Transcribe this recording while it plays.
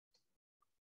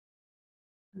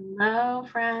Hello,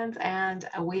 friends, and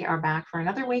we are back for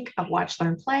another week of Watch,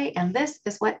 Learn, Play, and this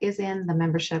is what is in the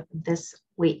membership this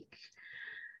week.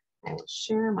 I will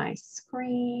share my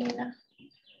screen.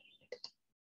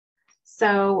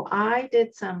 So I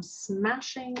did some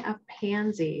smashing of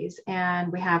pansies,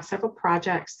 and we have several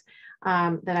projects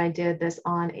that I did this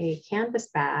on a canvas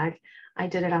bag. I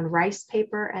did it on rice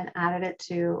paper and added it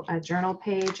to a journal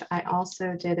page. I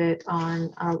also did it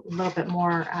on a little bit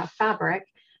more fabric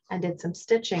and did some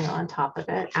stitching on top of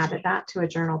it, added that to a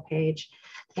journal page,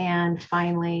 and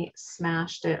finally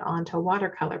smashed it onto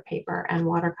watercolor paper and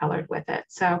watercolored with it.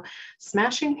 So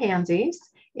smashing pansies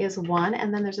is one,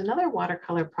 and then there's another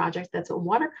watercolor project that's a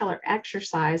watercolor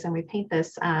exercise, and we paint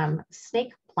this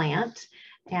snake plant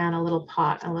and a little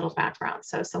pot, a little background.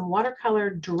 So some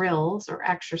watercolor drills or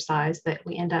exercise that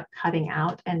we end up cutting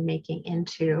out and making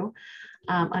into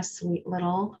a sweet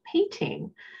little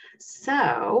painting.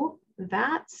 So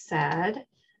that said,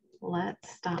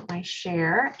 let's stop my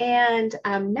share. And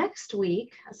next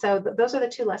week, so those are the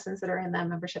two lessons that are in the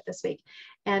membership this week.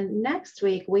 And next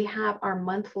week, we have our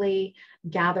monthly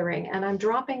gathering, and I'm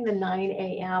dropping the 9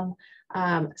 a.m.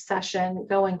 Session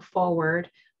going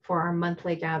forward for our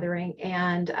monthly gathering.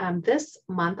 And this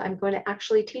month, I'm going to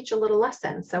actually teach a little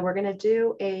lesson. So we're going to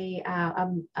do a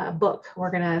book.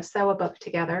 We're going to sew a book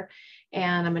together.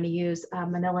 And I'm going to use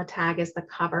manila tag as the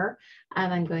cover.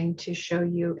 And I'm going to show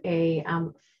you a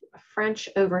French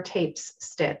over tapes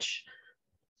stitch.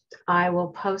 I will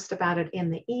post about it in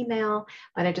the email,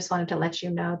 but I just wanted to let you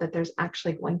know that there's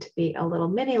actually going to be a little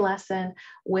mini lesson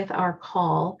with our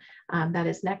call that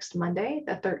is next Monday,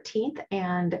 the 13th,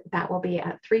 and that will be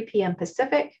at 3 p.m.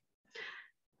 Pacific,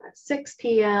 6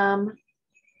 p.m.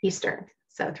 Eastern.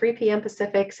 So 3 p.m.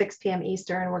 Pacific, 6 p.m.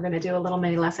 Eastern, we're going to do a little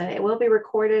mini lesson. It will be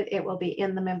recorded. It will be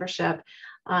in the membership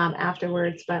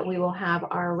afterwards, but we will have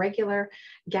our regular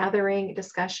gathering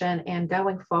discussion, and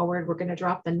going forward, we're going to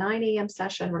drop the 9 a.m.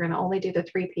 session. We're going to only do the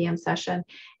 3 p.m. session,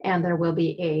 and there will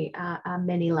be a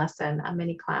mini lesson, a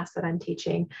mini class that I'm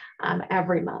teaching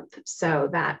every month. So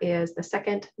that is the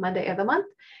second Monday of the month,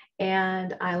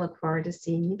 and I look forward to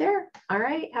seeing you there. All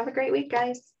right. Have a great week,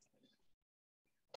 guys.